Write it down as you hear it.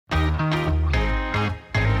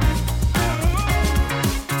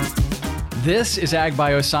This is Ag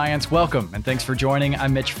Bioscience. Welcome, and thanks for joining.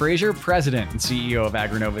 I'm Mitch Frazier, President and CEO of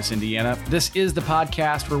Agronovus Indiana. This is the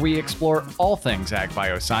podcast where we explore all things Ag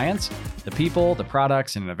Bioscience, the people, the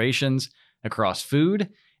products, and innovations across food,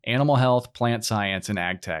 animal health, plant science, and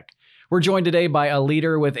ag tech. We're joined today by a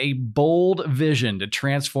leader with a bold vision to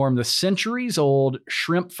transform the centuries-old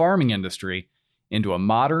shrimp farming industry into a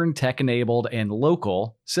modern, tech-enabled, and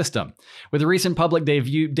local system. With the recent public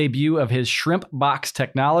debut of his Shrimpbox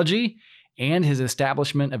technology and his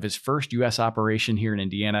establishment of his first U.S. operation here in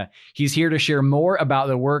Indiana, he's here to share more about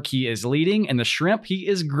the work he is leading and the shrimp he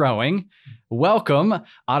is growing. Welcome,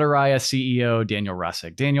 Atarraya CEO Daniel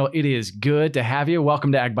Russek. Daniel, it is good to have you.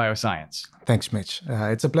 Welcome to Ag Bioscience. Thanks, Mitch.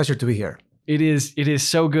 It's a pleasure to be here. It is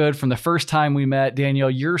so good. From the first time we met, Daniel,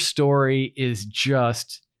 your story is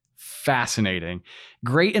just fascinating.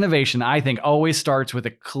 Great innovation, I think, always starts with a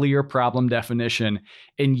clear problem definition,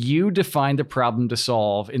 and you define the problem to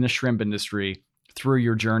solve in the shrimp industry through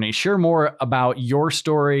your journey. Share more about your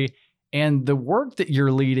story and the work that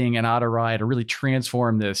you're leading in Atarraya to really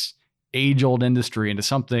transform this age-old industry into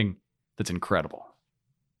something that's incredible.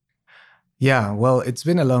 Yeah, well, it's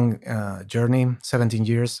been a long journey, 17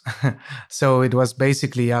 years. So it was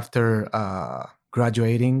basically after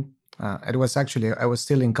graduating. I was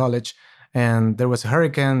still in college, and there was a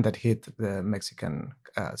hurricane that hit the Mexican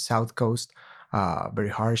south coast, very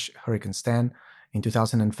harsh, Hurricane Stan, in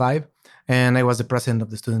 2005. And I was the president of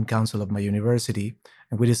the student council of my university,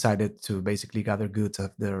 and we decided to basically gather goods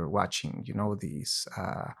after watching, these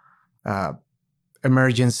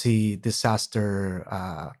emergency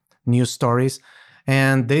disaster news stories.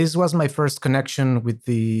 And this was my first connection with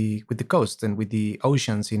the coast and with the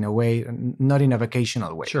oceans in a way, not in a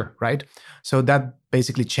vacational way. Sure. Right. So that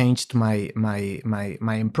basically changed my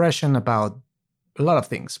impression about a lot of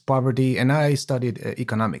things, poverty, and I studied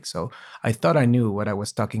economics. So I thought I knew what I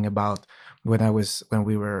was talking about when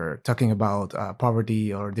we were talking about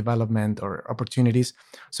poverty or development or opportunities.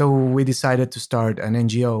 So we decided to start an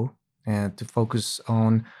NGO and to focus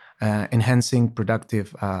on enhancing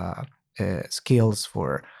productive skills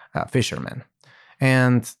for fishermen.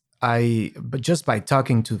 But just by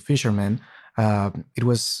talking to fishermen, it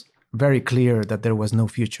was very clear that there was no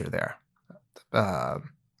future there.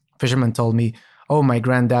 Fishermen told me, "Oh, my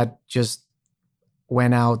granddad just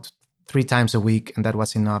went out 3 times a week, and that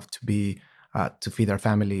was enough to feed our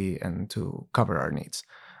family and to cover our needs.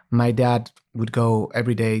 My dad would go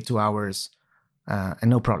every day 2 hours, and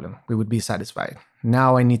no problem, we would be satisfied.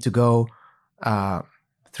 Now I need to go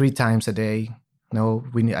 3 times a day.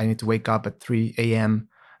 I need to wake up at 3 a.m.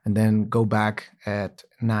 and then go back at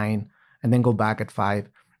 9 and then go back at 5.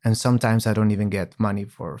 And sometimes I don't even get money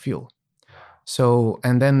for fuel." So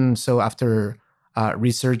after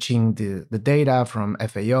researching the data from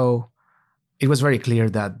FAO, it was very clear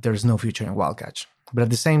that there's no future in wild catch. But at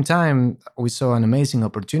the same time, we saw an amazing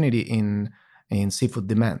opportunity in seafood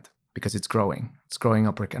demand because it's growing. It's growing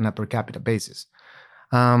on a per capita basis.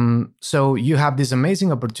 So you have this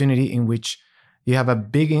amazing opportunity in which you have a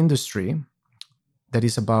big industry that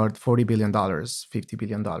is about $40 billion, $50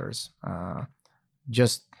 billion.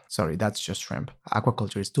 That's just shrimp.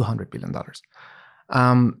 Aquaculture is $200 billion.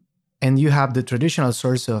 And you have the traditional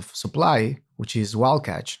source of supply, which is wild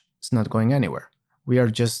catch. It's not going anywhere. We are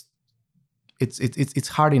just, it's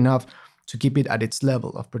hard enough to keep it at its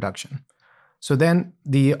level of production. So then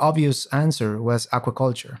the obvious answer was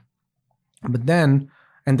aquaculture. But then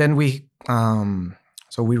we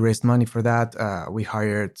raised money for that. We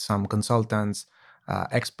hired some consultants,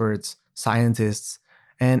 experts, scientists,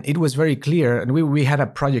 and it was very clear. And we had a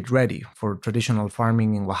project ready for traditional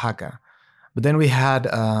farming in Oaxaca. But then we had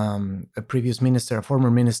a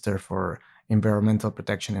former minister for environmental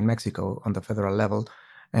protection in Mexico on the federal level.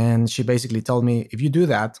 And she basically told me, if you do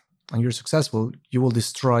that and you're successful, you will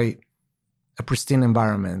destroy a pristine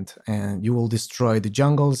environment and you will destroy the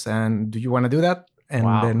jungles. And do you want to do that? And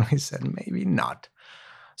Wow. Then we said, maybe not.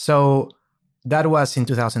 So that was in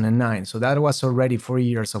 2009. So that was already 4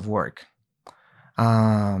 years of work.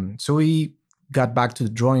 So we got back to the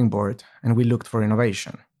drawing board and we looked for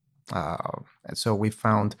innovation. And so we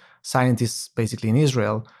found scientists basically in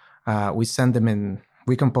Israel. We sent them in.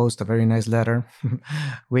 We composed a very nice letter.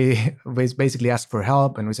 we basically asked for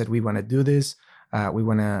help and we said, we want to do this. We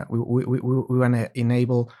want to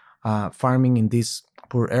enable farming in these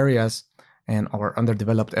poor areas and or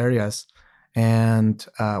underdeveloped areas. And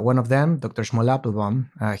one of them, Dr. Shmuel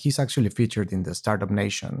Applebaum, he's actually featured in the Startup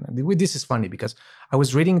Nation. This is funny because I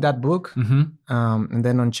was reading that book, and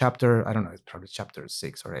then on chapter, I don't know, it's probably chapter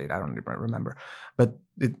 6 or 8, I don't remember. But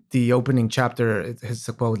the opening chapter, it has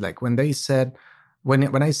a quote like, when they said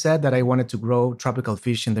When I said that I wanted to grow tropical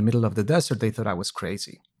fish in the middle of the desert, they thought I was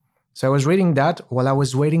crazy. So I was reading that while I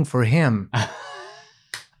was waiting for him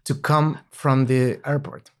to come from the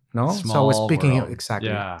airport. No, so I was Small speaking world. exactly.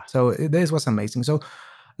 Yeah. So this was amazing. So,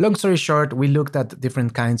 long story short, we looked at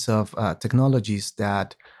different kinds of technologies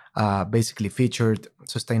that basically featured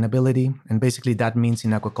sustainability, and basically that means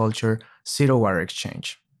in aquaculture zero water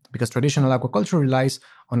exchange, because traditional aquaculture relies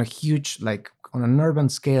on a huge, like on an urban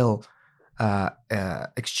scale,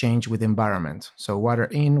 exchange with the environment. So water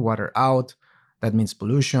in, water out. That means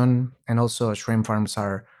pollution, and also shrimp farms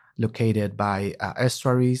are located by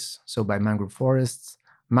estuaries, so by mangrove forests.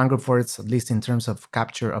 Mangrove forests, at least in terms of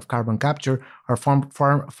capture of carbon capture, are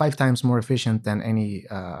far 5 times more efficient than any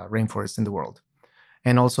rainforest in the world.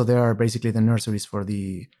 And also, they are basically the nurseries for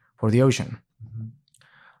the ocean. Mm-hmm.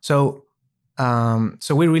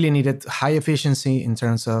 So we really needed high efficiency in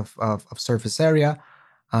terms of surface area,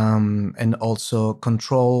 and also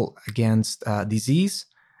control against disease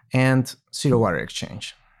and zero water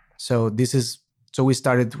exchange. So we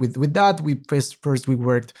started with that. We first we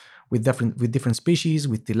worked with different species,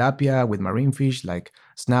 with tilapia, with marine fish like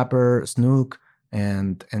snapper, snook,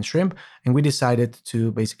 and shrimp. And we decided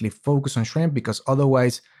to basically focus on shrimp, because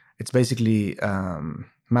otherwise it's basically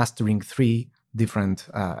mastering 3 different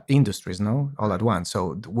industries, no, all at once.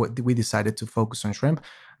 So we decided to focus on shrimp.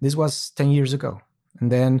 This was 10 years ago. And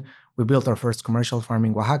then we built our first commercial farm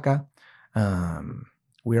in Oaxaca.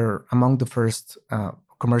 We're among the first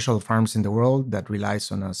commercial farms in the world that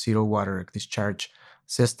relies on a zero water discharge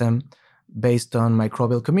system based on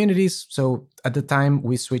microbial communities. So at the time,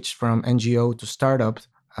 we switched from NGO to startup,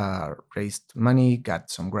 raised money,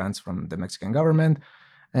 got some grants from the Mexican government,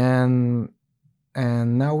 and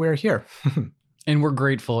now we're here. And we're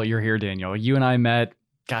grateful you're here, Daniel. You and I met,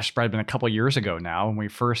 gosh, probably been a couple years ago now when we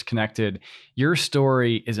first connected. Your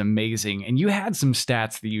story is amazing, and you had some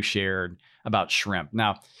stats that you shared about shrimp.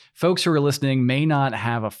 Now, folks who are listening may not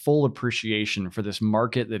have a full appreciation for this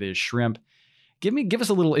market that is shrimp. Give us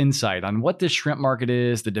a little insight on what this shrimp market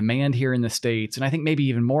is, the demand here in the States, and I think maybe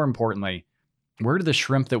even more importantly, where do the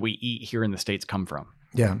shrimp that we eat here in the States come from?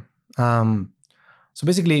 Yeah. So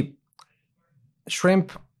basically,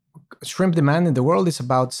 shrimp demand in the world is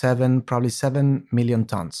about probably 7 million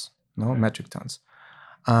tons, metric tons.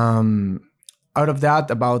 Out of that,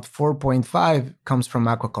 about 4.5 comes from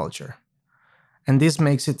aquaculture. And this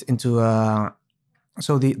makes it into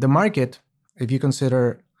so the market, if you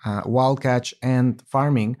consider wild catch and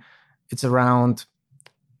farming, it's around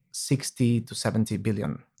 60 to 70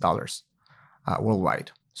 billion dollars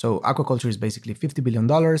worldwide. So aquaculture is basically $50 billion.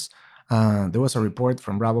 There was a report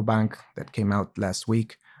from Rabobank that came out last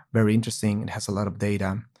week. Very interesting. It has a lot of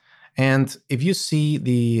data. And if you see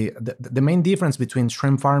the main difference between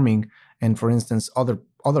shrimp farming and, for instance,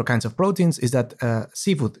 other kinds of proteins, is that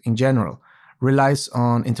seafood in general relies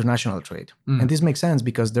on international trade. And this makes sense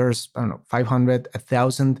because there's, 500,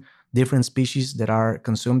 1,000 different species that are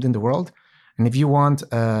consumed in the world. And if you want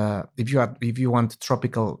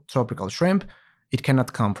tropical shrimp, it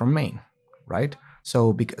cannot come from Maine, right?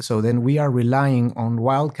 So then we are relying on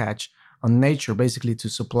wild catch, on nature, basically to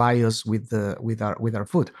supply us with our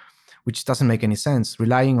food, which doesn't make any sense.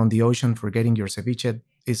 Relying on the ocean for getting your ceviche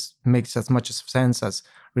makes as much sense as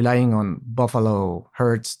relying on buffalo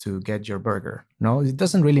herds to get your burger. No, it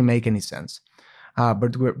doesn't really make any sense.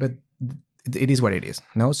 But it is what it is.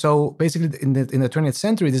 No, so basically in the 20th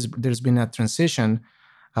century, there's been a transition.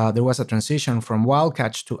 There was a transition from wild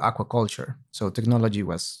catch to aquaculture. So technology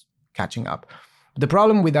was catching up. The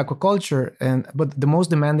problem with aquaculture, but the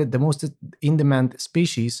most in-demand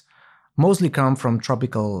species mostly come from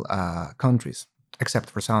tropical countries, except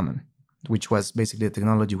for salmon, which was basically the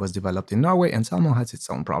technology was developed in Norway, and salmon has its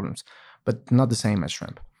own problems, but not the same as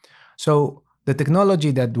shrimp. So the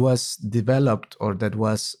technology that was developed or that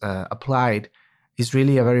was applied is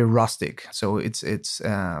really a very rustic. So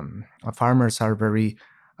farmers are very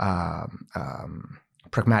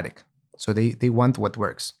pragmatic. So they want what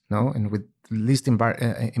works, and with least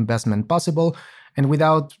investment possible, and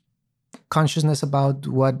without consciousness about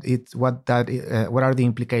what are the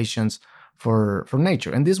implications for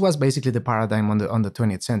nature. And this was basically the paradigm on the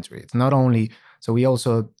 20th century. It's not only, so we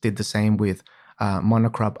also did the same with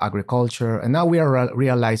monocrop agriculture, and now we are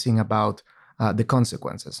realizing about the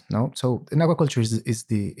consequences. So in aquaculture is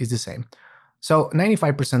the same. So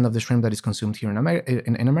 95% of the shrimp that is consumed here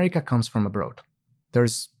in America comes from abroad.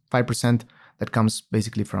 There's 5% that comes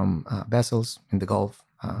basically from vessels in the Gulf,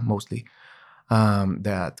 mostly,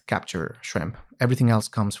 that capture shrimp. Everything else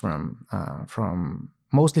comes from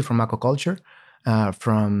mostly from aquaculture.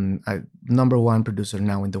 From number one producer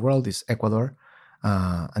now in the world is Ecuador.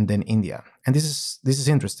 and then India. And this is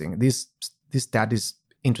interesting. This stat is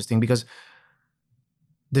interesting because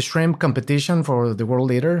the shrimp competition for the world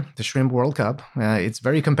leader, the Shrimp World Cup, it's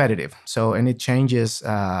very competitive. So, and it changes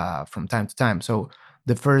from time to time. So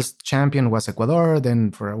the first champion was Ecuador,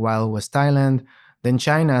 then for a while was Thailand. Then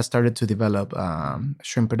China started to develop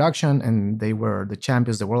shrimp production, and they were the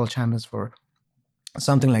champions, the world champions for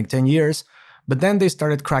something like 10 years. But then they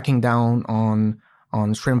started cracking down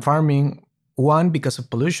on shrimp farming, one, because of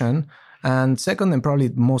pollution, and second, and probably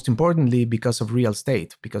most importantly, because of real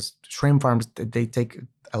estate, because shrimp farms, they take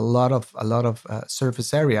a lot of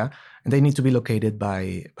surface area, and they need to be located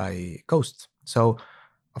by coast. So,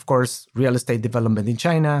 of course, real estate development in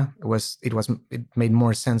China it made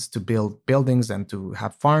more sense to build buildings than to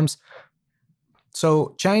have farms.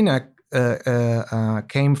 So China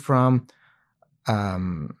came from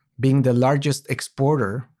being the largest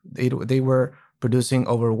exporter. They were producing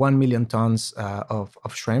over 1 million tons of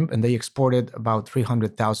shrimp, and they exported about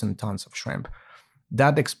 300,000 tons of shrimp.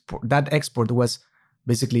 That export was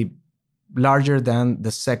basically larger than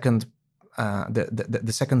the second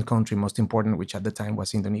the second country most important, which at the time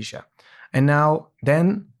was Indonesia. And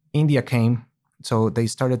then India came, so they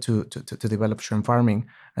started to develop shrimp farming,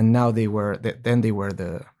 and now they were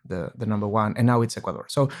the number one, and now it's Ecuador.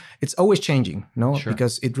 So it's always changing, no? Sure.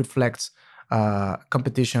 Because it reflects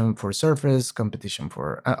competition for surface, competition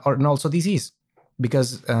for and also disease,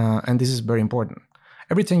 because and this is very important.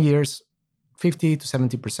 Every 10 years, 50 to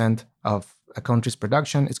 70% of a country's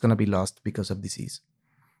production is going to be lost because of disease.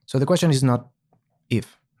 So the question is not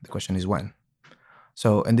if, the question is when.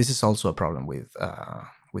 So, and this is also a problem with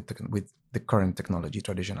the current technology,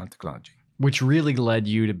 traditional technology. Which really led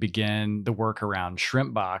you to begin the work around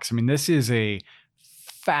Shrimpbox. I mean, this is a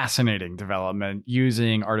fascinating development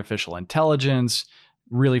using artificial intelligence,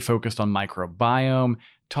 really focused on microbiome.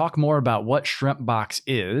 Talk more about what Shrimpbox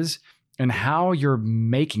is and how you're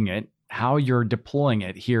making it, how you're deploying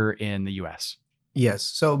it here in the US. Yes.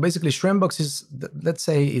 So basically, Shrimpbox is, let's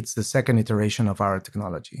say, it's the second iteration of our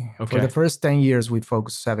technology. Okay. For the first 7 years, we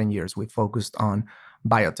focused on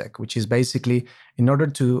biotech, which is basically in order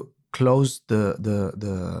to close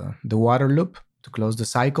the water loop, to close the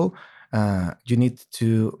cycle, you need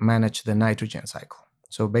to manage the nitrogen cycle.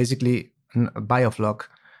 So basically, BioFloc,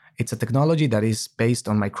 it's a technology that is based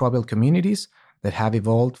on microbial communities that have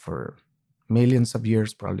evolved for millions of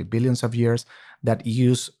years, probably billions of years, that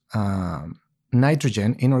use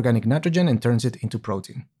nitrogen, inorganic nitrogen, and turns it into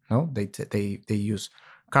protein. No, they use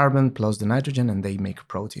carbon plus the nitrogen, and they make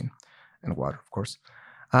protein and water, of course.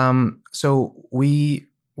 So we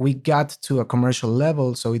got to a commercial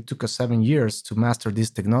level. So it took us 7 years to master this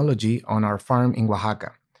technology on our farm in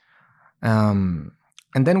Oaxaca. And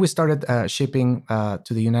then we started shipping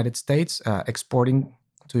to the United States, exporting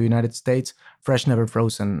to the United States fresh, never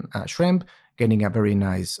frozen shrimp, getting a very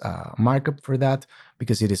nice markup for that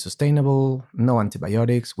because it is sustainable, no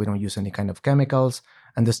antibiotics, we don't use any kind of chemicals,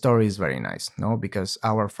 and the story is very nice, no? Because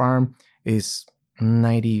our farm is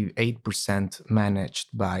 98% managed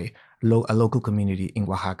by a local community in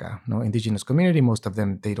Oaxaca, no? Indigenous community, most of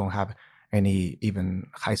them, they don't have any even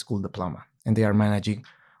high school diploma, and they are managing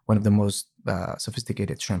one of the most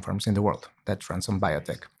sophisticated shrimp farms in the world that runs on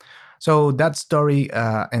biotech. So that story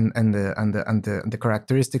and the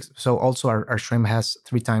characteristics. So also our shrimp has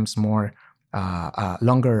 3 times more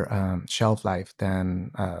longer shelf life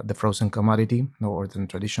than the frozen commodity, or than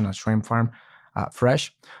traditional shrimp farm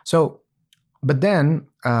fresh. So, but then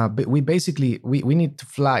we need to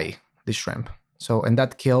fly the shrimp. So, and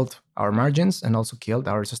that killed our margins and also killed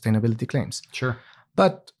our sustainability claims. Sure.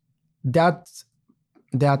 But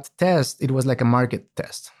that test, it was like a market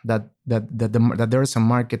test that there is a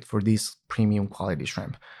market for this premium quality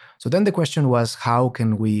shrimp. So then the question was, how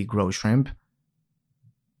can we grow shrimp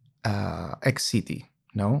ex city,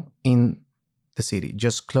 in the city,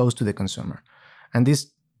 just close to the consumer? And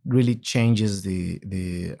this really changes the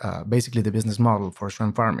basically the business model for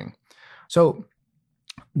shrimp farming. So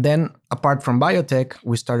then, apart from biotech,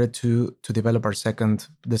 we started to develop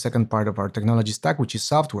the second part of our technology stack, which is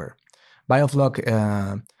software.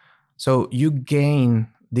 BioFloc, so you gain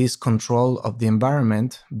this control of the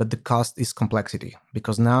environment, but the cost is complexity,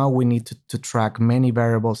 because now we need to track many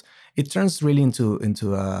variables. It turns really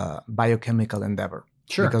into a biochemical endeavor.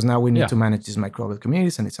 Sure. Because now we need to manage these microbial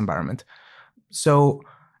communities and its environment. So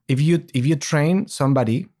if you train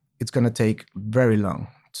somebody, it's going to take very long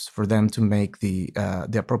for them to make the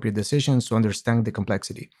appropriate decisions, to understand the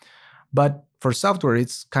complexity. But for software,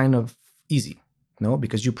 it's kind of easy. No,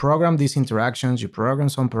 because you program these interactions, you program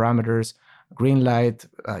some parameters, green light,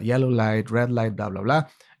 yellow light, red light, blah, blah, blah.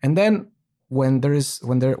 And then when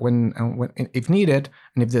if needed,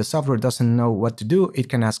 and if the software doesn't know what to do, it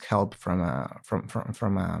can ask help from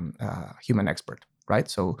a human expert, right?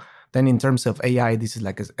 So then in terms of AI, this is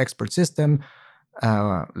like an expert system,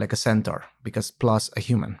 like a centaur, because plus a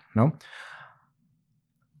human, no?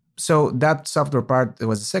 So that software part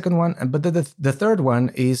was the second one, but the third one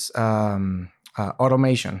is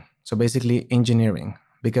automation. So basically engineering,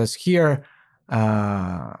 because here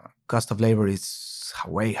cost of labor is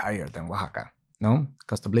way higher than Oaxaca. No,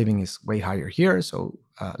 cost of living is way higher here, so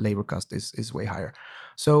labor cost is way higher.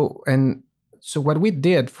 So what we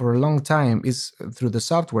did for a long time is through the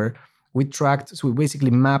software we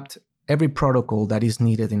basically mapped every protocol that is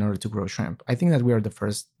needed in order to grow shrimp. I think that we are the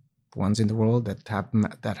first ones in the world that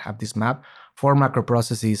have this map for macro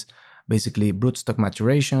processes, basically broodstock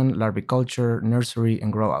maturation, larviculture, nursery,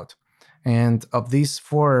 and grow out. And of these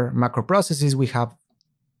 4 macro processes, we have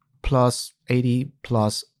plus 80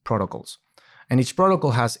 plus protocols. And each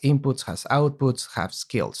protocol has inputs, has outputs, has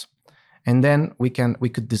skills. And then we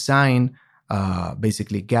could design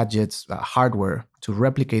basically gadgets, hardware to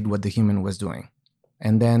replicate what the human was doing.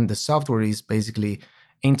 And then the software is basically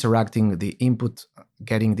interacting with the input,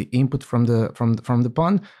 getting the input from the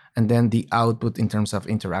pond, and then the output in terms of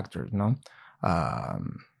interactor,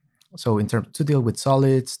 so in terms to deal with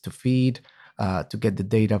solids, to feed, to get the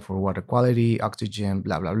data for water quality, oxygen,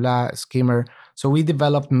 blah blah blah, skimmer. So we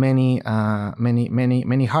developed many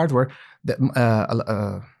hardware that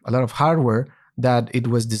a lot of hardware that it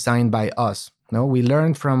was designed by us. We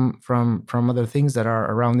learned from other things that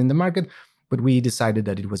are around in the market, but we decided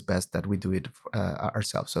that it was best that we do it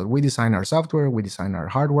ourselves. So we design our software, we design our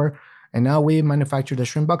hardware, and now we manufacture the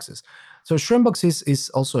Shrimpboxes. So Shrimpbox is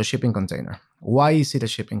also a shipping container. Why is it a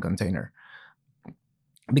shipping container?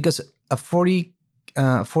 Because a 40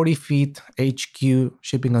 feet HQ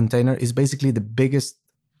shipping container is basically the biggest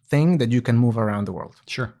thing that you can move around the world.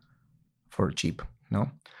 Sure. For cheap,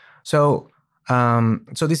 no? So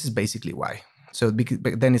this is basically why. So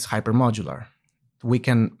but then it's hypermodular. We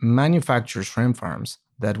can manufacture shrimp farms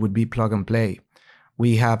that would be plug and play.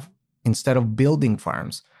 We have, instead of building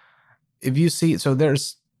farms, if you see, so there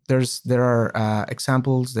are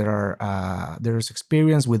examples, there's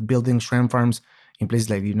experience with building shrimp farms in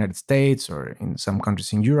places like the United States or in some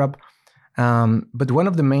countries in Europe. But one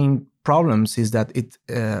of the main problems is that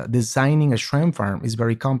designing a shrimp farm is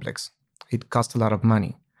very complex. It costs a lot of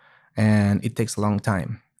money and it takes a long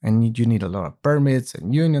time. And you need a lot of permits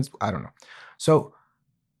and unions. I don't know. So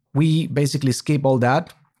we basically skip all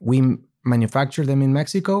that. We manufacture them in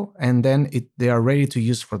Mexico, and then they are ready to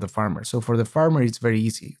use for the farmer. So for the farmer, it's very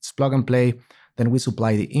easy. It's plug and play. Then we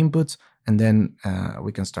supply the inputs, and then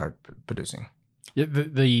we can start producing. Yeah,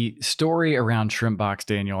 the story around Shrimpbox,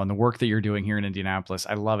 Daniel, and the work that you're doing here in Indianapolis,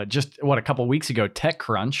 I love it. Just a couple of weeks ago,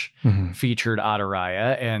 TechCrunch featured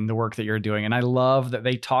Atarraya and the work that you're doing. And I love that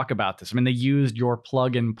they talk about this. I mean, they used your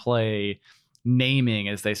plug and play naming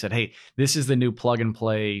as they said, hey, this is the new plug and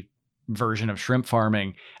play version of shrimp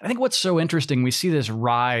farming. I think what's so interesting, we see this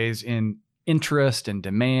rise in interest and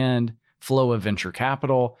demand, flow of venture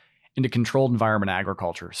capital into controlled environment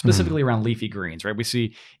agriculture, specifically around leafy greens, right? We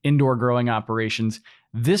see indoor growing operations.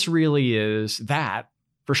 This really is that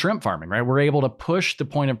for shrimp farming, right? We're able to push the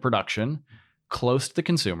point of production close to the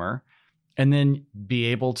consumer and then be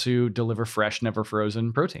able to deliver fresh, never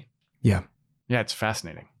frozen protein. Yeah. Yeah, it's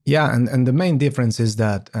fascinating. Yeah, and the main difference is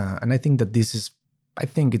that, and I think that I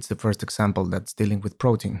think it's the first example that's dealing with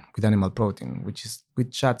protein, with animal protein, which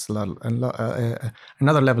adds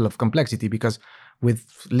another level of complexity, because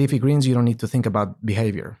with leafy greens, you don't need to think about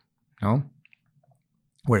behavior, no?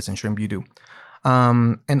 Whereas in shrimp, you do.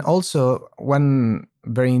 And also, one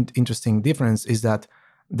very interesting difference is that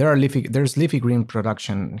there's leafy green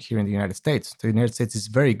production here in the United States. The United States is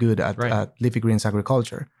very good at leafy greens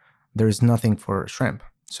agriculture. There is nothing for shrimp.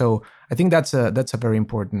 So I think that's a very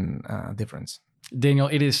important difference. Daniel,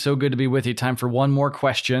 it is so good to be with you. Time for one more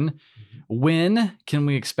question. When can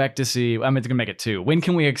we expect to see, I'm going to make it 2. When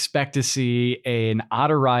can we expect to see an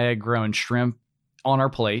Atarraya grown shrimp on our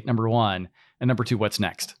plate, number 1? And number 2, what's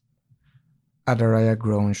next? Atarraya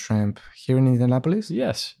grown shrimp here in Indianapolis?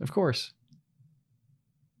 Yes, of course.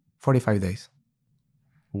 45 days.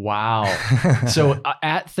 Wow. So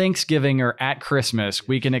at Thanksgiving or at Christmas,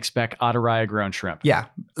 we can expect Atarraya grown shrimp. Yeah,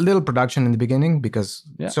 a little production in the beginning because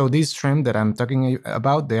so these shrimp that I'm talking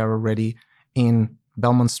about, they are already in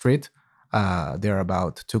Belmont Street. They're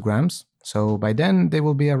about 2 grams. So by then they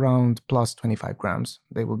will be around plus 25 grams.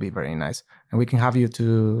 They will be very nice. And we can have you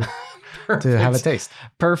to have a taste.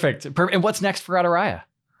 Perfect. And what's next for Atarraya?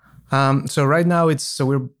 So right now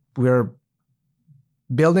we're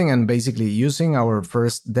building and basically using our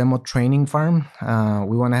first demo training farm.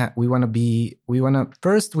 We want to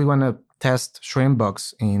test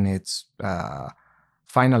Shrimpbox in its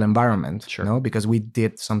final environment, Sure. because we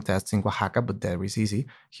did some tests in Oaxaca, but there is easy.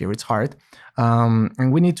 Here it's hard,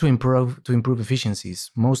 and we need to improve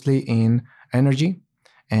efficiencies, mostly in energy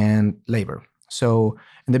and labor. So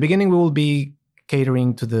in the beginning, we will be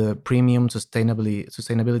catering to the premium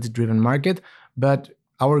sustainability-driven market, but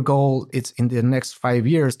our goal is in the next 5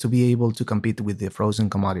 years to be able to compete with the frozen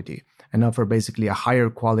commodity and offer basically a higher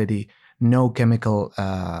quality, no chemical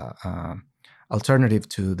alternative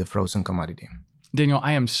to the frozen commodity. Daniel,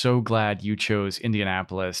 I am so glad you chose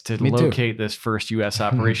Indianapolis to Me locate too. this first U.S.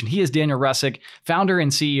 operation. He is Daniel Russek, founder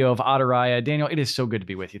and CEO of Atarraya. Daniel, it is so good to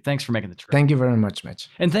be with you. Thanks for making the trip. Thank you very much, Mitch.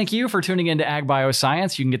 And thank you for tuning into Ag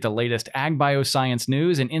Bioscience. You can get the latest Ag Bioscience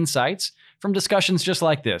news and insights from discussions just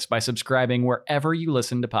like this by subscribing wherever you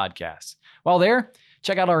listen to podcasts. While there,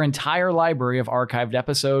 check out our entire library of archived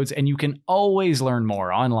episodes, and you can always learn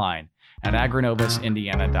more online at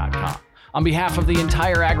agrinovusindiana.com. On behalf of the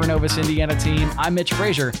entire Agrinovus Indiana team, I'm Mitch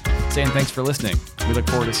Frazier, saying thanks for listening. We look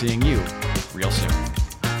forward to seeing you real soon.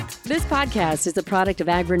 This podcast is a product of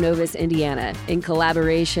Agrinovus Indiana in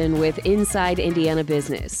collaboration with Inside Indiana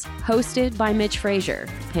Business. Hosted by Mitch Frazier.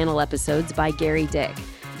 Panel episodes by Gary Dick.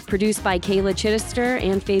 Produced by Kayla Chittister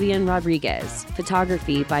and Fabian Rodriguez.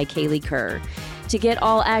 Photography by Kaylee Kerr. To get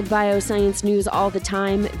all Ag Bioscience news all the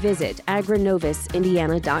time, visit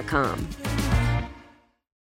agrinovusindiana.com.